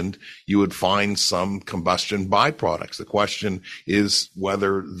opened, you would find some combustion byproducts. The question is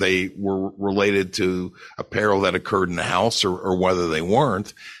whether they were related to a peril that occurred in the house or whether they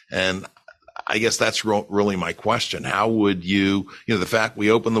weren't. And I guess that's really my question. How would you, the fact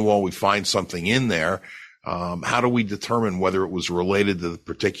we open the wall, we find something in there. How do we determine whether it was related to the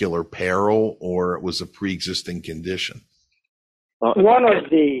particular peril or it was a pre-existing condition?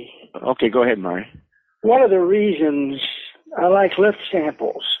 Okay, go ahead, Murray. One of the reasons I like lift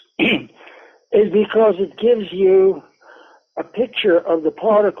samples is because it gives you a picture of the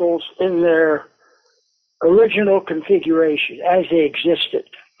particles in their original configuration as they existed.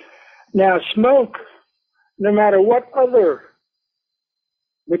 Now, smoke, no matter what other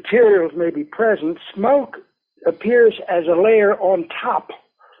materials may be present, smoke appears as a layer on top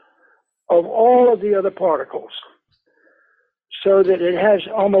of all of the other particles, so that it has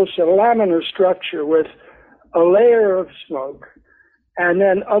almost a laminar structure with a layer of smoke and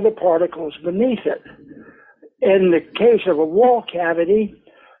then other particles beneath it. In the case of a wall cavity,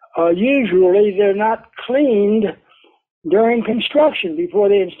 usually they're not cleaned during construction before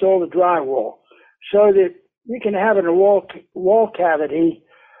they install the drywall, so that you can have in a wall cavity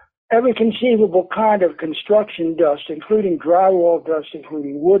every conceivable kind of construction dust, including drywall dust,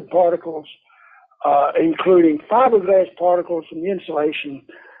 including wood particles, including fiberglass particles from the insulation.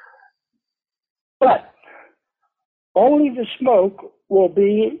 But only the smoke will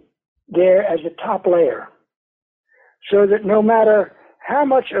be there as a top layer, so that no matter how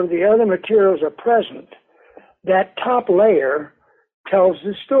much of the other materials are present, that top layer tells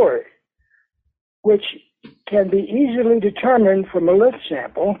the story, which can be easily determined from a lift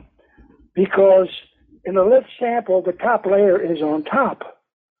sample, because in a lift sample, the top layer is on top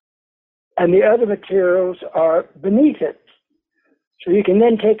and the other materials are beneath it. So you can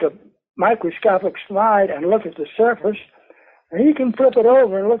then take a microscopic slide and look at the surface, and you can flip it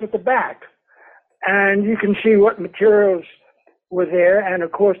over and look at the back, and you can see what materials were there. And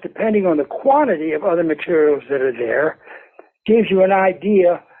of course, depending on the quantity of other materials that are there, gives you an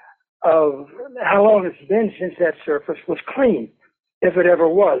idea of how long it's been since that surface was clean, if it ever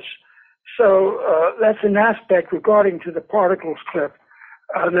was. So that's an aspect regarding to the particles clip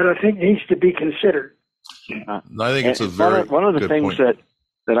that I think needs to be considered. I think it's a very one of the good things point.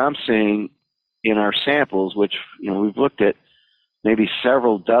 that I'm seeing in our samples, which we've looked at maybe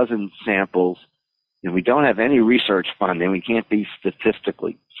several dozen samples, and we don't have any research funding. We can't be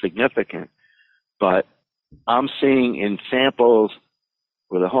statistically significant, but I'm seeing in samples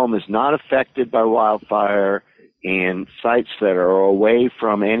where the home is not affected by wildfire and sites that are away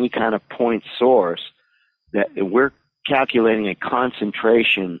from any kind of point source, that we're calculating a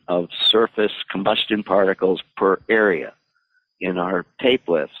concentration of surface combustion particles per area in our tape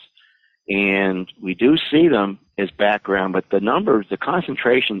lifts. And we do see them as background, but the numbers, the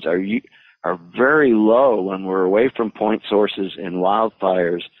concentrations are very low when we're away from point sources and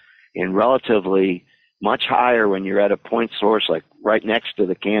wildfires, and relatively much higher when you're at a point source like right next to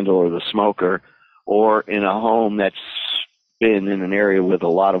the candle or the smoker, or in a home that's been in an area with a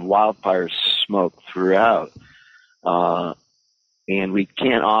lot of wildfire smoke throughout. And we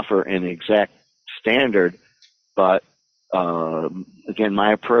can't offer an exact standard, but again,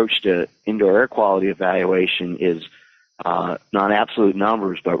 my approach to indoor air quality evaluation is not absolute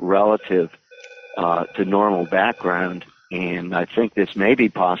numbers, but relative to normal background. And I think this may be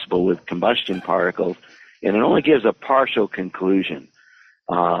possible with combustion particles, and it only gives a partial conclusion.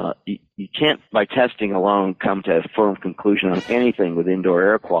 You can't, by testing alone, come to a firm conclusion on anything with indoor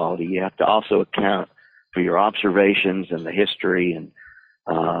air quality. You have to also account for your observations and the history and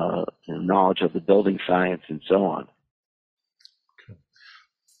knowledge of the building science and so on.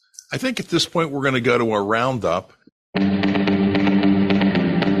 I think at this point we're going to go to a roundup.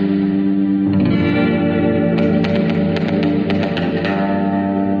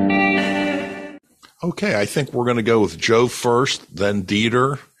 Okay, I think we're going to go with Joe first, then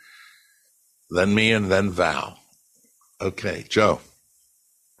Dieter, then me, and then Val. Okay, Joe.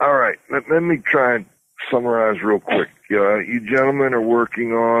 All right, let me try and summarize real quick. You gentlemen are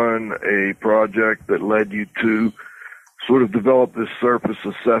working on a project that led you to sort of develop this surface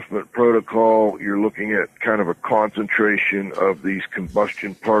assessment protocol. You're looking at kind of a concentration of these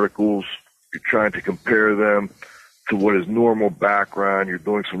combustion particles. You're trying to compare them to what is normal background. You're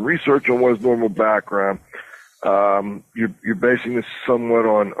doing some research on what is normal background. You're basing this somewhat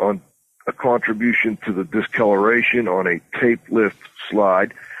on a contribution to the discoloration on a tape lift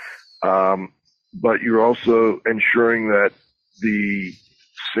slide. But you're also ensuring that the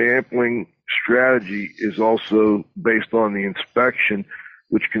sampling strategy is also based on the inspection,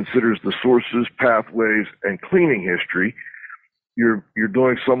 which considers the sources, pathways, and cleaning history. You're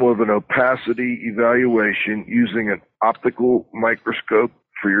doing somewhat of an opacity evaluation using an optical microscope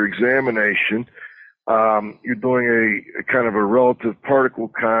for your examination. You're doing a kind of a relative particle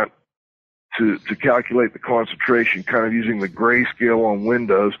count to calculate the concentration, kind of using the grayscale on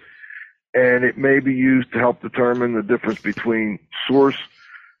windows. And it may be used to help determine the difference between source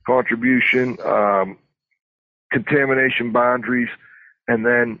contribution, contamination boundaries, and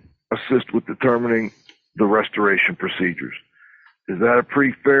then assist with determining the restoration procedures. Is that a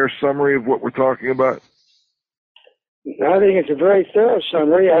pretty fair summary of what we're talking about? I think it's a very thorough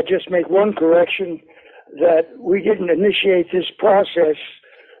summary. I just make one correction, that we didn't initiate this process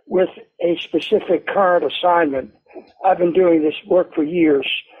with a specific current assignment. I've been doing this work for years,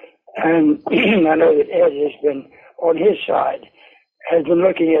 and I know that Ed has been, on his side, has been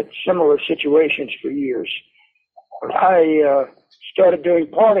looking at similar situations for years. I started doing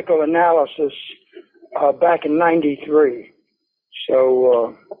particle analysis back in '93.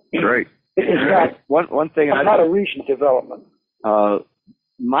 So Great. It's not One thing not a recent development.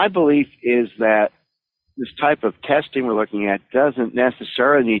 my belief is that this type of testing we're looking at doesn't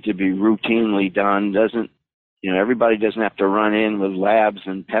necessarily need to be routinely done. Everybody doesn't have to run in with labs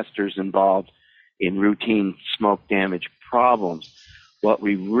and testers involved in routine smoke damage problems. What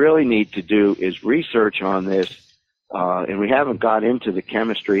we really need to do is research on this, and we haven't got into the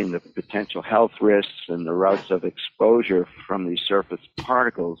chemistry and the potential health risks and the routes of exposure from these surface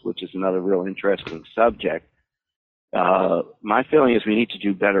particles, which is another real interesting subject. My feeling is we need to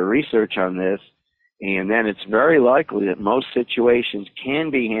do better research on this, and then it's very likely that most situations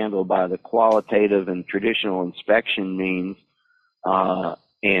can be handled by the qualitative and traditional inspection means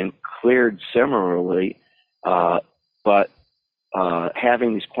and cleared similarly, but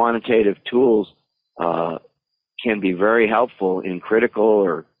having these quantitative tools can be very helpful in critical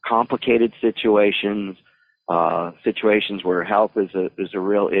or complicated situations, situations where health is a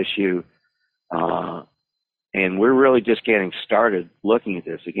real issue. And we're really just getting started looking at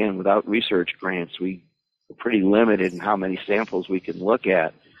this. Again, without research grants, we're pretty limited in how many samples we can look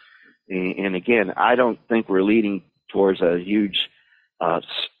at. And again, I don't think we're leading towards a huge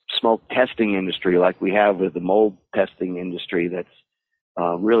smoke testing industry like we have with the mold testing industry that's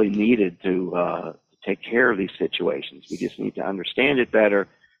really needed to take care of these situations. We just need to understand it better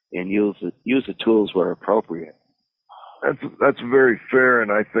and use the tools where appropriate. That's very fair, and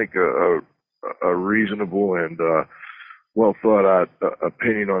I think a reasonable and well thought out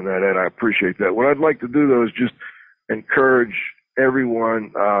opinion on that, and I appreciate that. What I'd like to do, though, is just encourage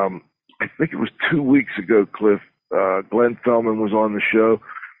everyone. I think it was 2 weeks ago, Cliff, Glenn Fellman was on the show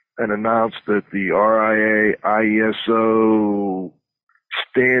and announced that the RIA ISO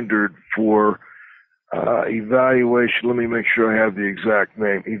standard for evaluation, let me make sure I have the exact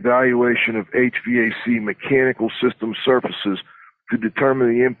name, evaluation of HVAC mechanical system surfaces to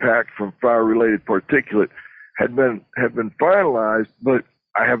determine the impact from fire-related particulate had been finalized, but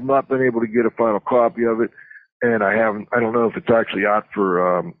I have not been able to get a final copy of it, and I don't know if it's actually out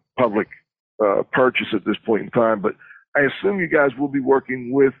for public purchase at this point in time, but I assume you guys will be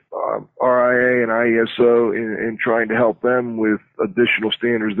working with RIA and ISO in trying to help them with additional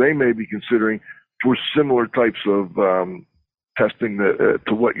standards they may be considering for similar types of testing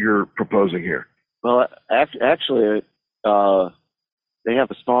to what you're proposing here. Well, actually, they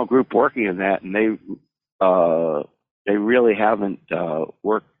have a small group working on that, and they really haven't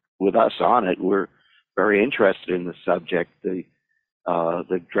worked with us on it. We're very interested in the subject. The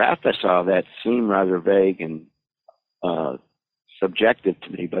draft I saw of that seemed rather vague and subjective to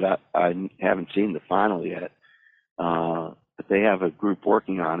me, but I haven't seen the final yet. But they have a group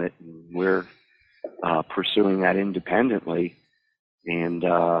working on it, and we're pursuing that independently, and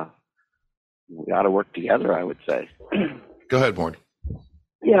we ought to work together, I would say. Go ahead, Morty.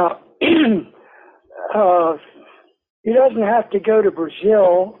 Yeah. He doesn't have to go to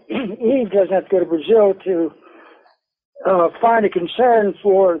Brazil. Eve doesn't have to go to Brazil to find a concern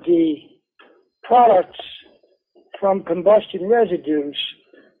for the products from combustion residues.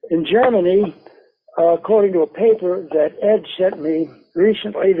 In Germany, according to a paper that Ed sent me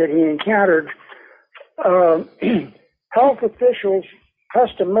recently that he encountered, health officials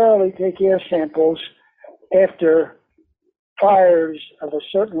customarily take air samples after fires of a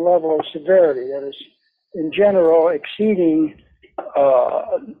certain level of severity, that is, in general, exceeding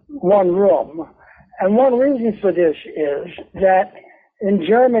one room. And one reason for this is that in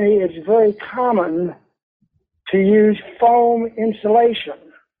Germany it's very common to use foam insulation,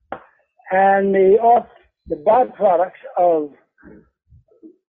 and the byproducts of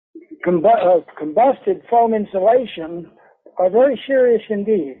combusted foam insulation are very serious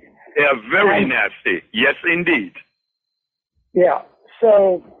indeed. They are very nasty. Yes, indeed. Yeah.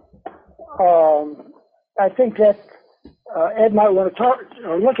 So I think that Ed might want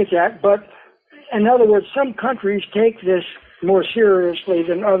to look at that. But in other words, some countries take this more seriously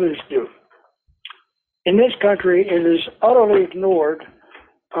than others do. In this country, it is utterly ignored,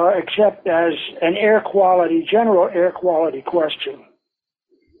 except as an general air quality question.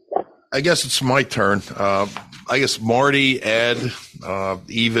 I guess it's my turn. I guess Marty, Ed,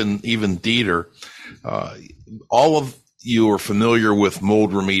 even Dieter, all of you are familiar with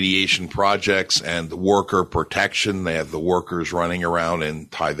mold remediation projects and the worker protection. They have the workers running around in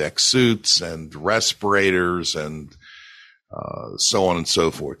Tyvek suits and respirators and so on and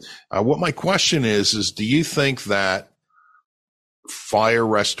so forth. What my question is do you think that fire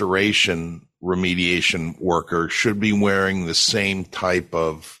restoration remediation workers should be wearing the same type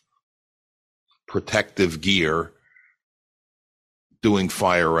of protective gear doing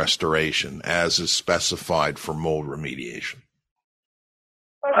fire restoration as is specified for mold remediation?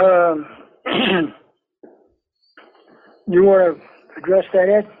 You want to address that,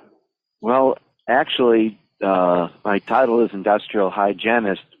 Ed? Well, actually, my title is industrial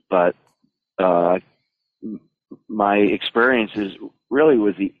hygienist, but my experience is really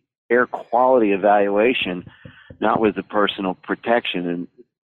with the air quality evaluation, not with the personal protection. And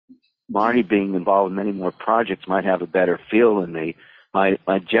Marty, being involved in many more projects, might have a better feel than me. My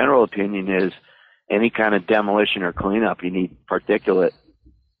general opinion is any kind of demolition or cleanup, you need particulate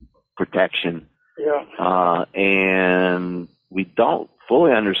protection. Yeah. And we don't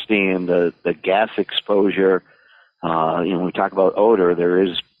fully understand the gas exposure. When we talk about odor, there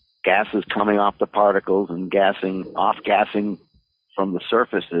is gases coming off the particles and off-gassing from the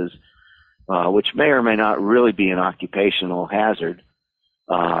surfaces, which may or may not really be an occupational hazard.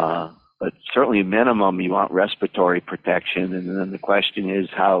 But certainly minimum, you want respiratory protection. And then the question is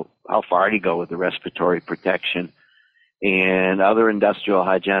how far do you go with the respiratory protection? And other industrial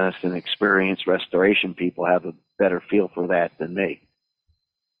hygienists and experienced restoration people have a better feel for that than me.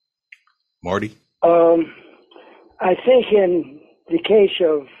 Marty? I think in the case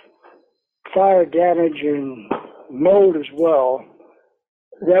of fire damage and mold as well,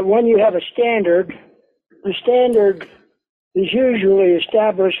 that when you have a standard, the standard is usually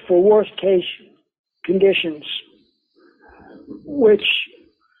established for worst case conditions, which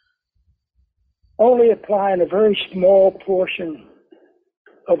only apply in a very small portion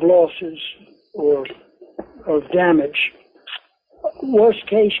of losses or of damage. Worst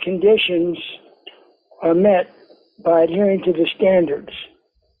case conditions are met by adhering to the standards,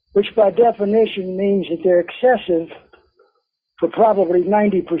 which by definition means that they're excessive for probably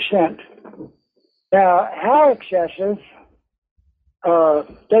 90%. Now, how excessive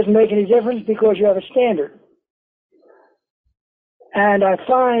doesn't make any difference because you have a standard. And I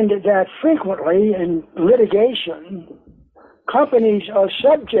find that frequently in litigation, companies are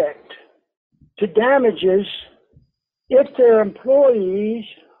subject to damages if their employees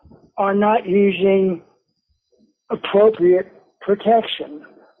are not using appropriate protection.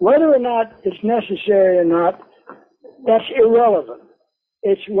 Whether or not it's necessary or not, that's irrelevant.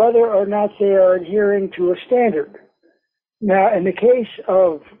 It's whether or not they are adhering to a standard. Now, in the case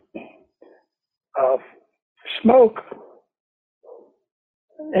of smoke,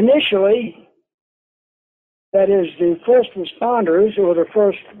 initially, that is, the first responders or the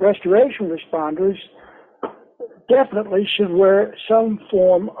first restoration responders definitely should wear some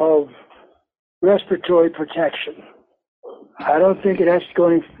form of respiratory protection. I don't think it has to go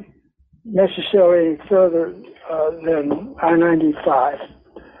any necessarily any further than I-95,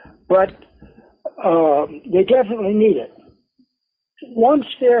 but they definitely need it. Once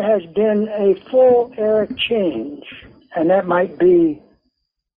there has been a full air change, and that might be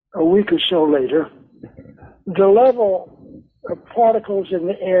a week or so later, the level of particles in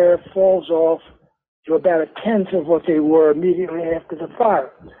the air falls off to about 1/10 of what they were immediately after the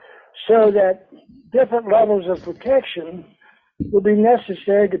fire, so that different levels of protection will be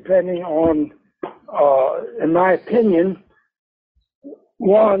necessary depending on, in my opinion,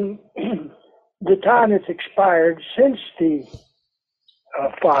 one, the time it's expired since the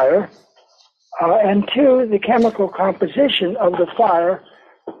fire, and two, the chemical composition of the fire,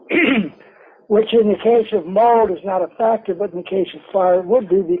 which in the case of mold is not a factor, but in the case of fire would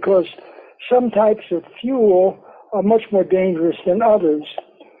be, because some types of fuel are much more dangerous than others.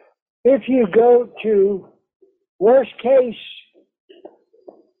 If you go to worst case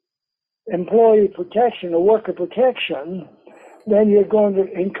employee protection or worker protection, then you're going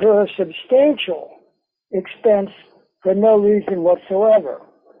to incur substantial expense for no reason whatsoever,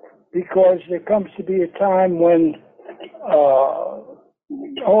 because there comes to be a time when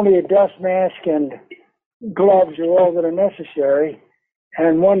only a dust mask and gloves are all that are necessary,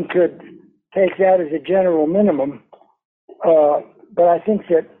 and one could take that as a general minimum. But I think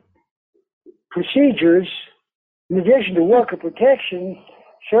that procedures, in addition to worker protection,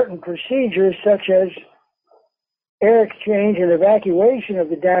 certain procedures such as air exchange and evacuation of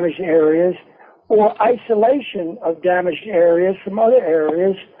the damaged areas or isolation of damaged areas from other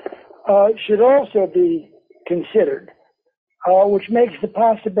areas should also be considered, which makes the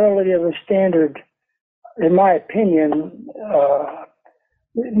possibility of a standard in my opinion,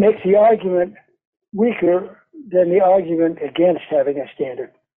 it makes the argument weaker than the argument against having a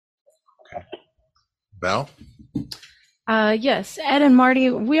standard. Okay. Val? Yes, Ed and Marty,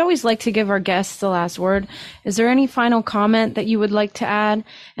 we always like to give our guests the last word. Is there any final comment that you would like to add?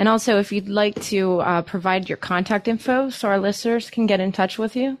 And also, if you'd like to provide your contact info so our listeners can get in touch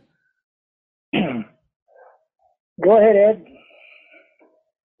with you. Go ahead, Ed.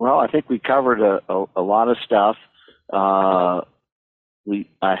 Well, I think we covered a lot of stuff. I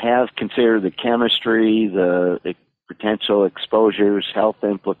have considered the chemistry, the potential exposures, health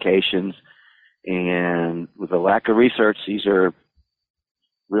implications, and with a lack of research, these are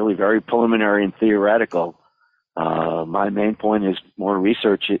really very preliminary and theoretical. My main point is more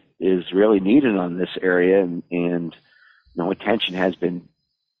research is really needed on this area, and no attention has been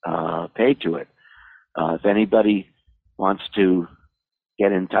paid to it. If anybody wants to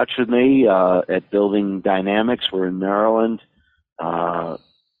get in touch with me at Building Dynamics, we're in Maryland,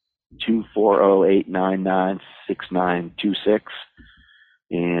 240-899-6926.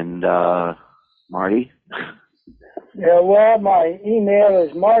 And Marty? Yeah, well, my email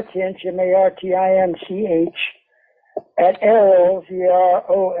is martinch, martinch, at arols.com.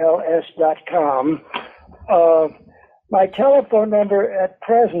 My telephone number at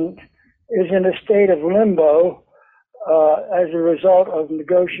present is in a state of limbo as a result of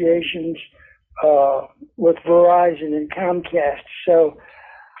negotiations with Verizon and Comcast. So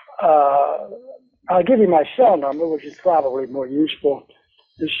I'll give you my cell number, which is probably more useful.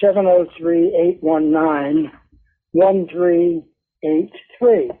 It's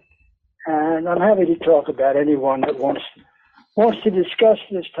 703-819-1383. And I'm happy to talk about anyone that wants to discuss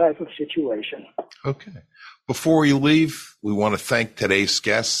this type of situation. Okay. Before we leave, we want to thank today's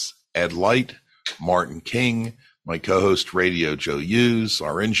guests, Ed Light, Martin King, my co-host Radio Joe Hughes,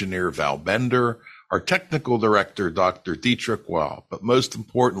 our engineer Val Bender, our technical director Dr. Dietrich Well. But most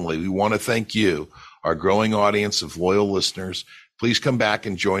importantly, we want to thank you, our growing audience of loyal listeners. Please come back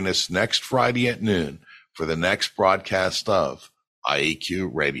and join us next Friday at noon for the next broadcast of IAQ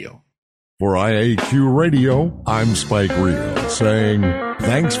Radio. For IAQ Radio, I'm Spike Reel saying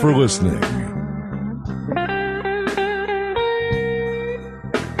thanks for listening.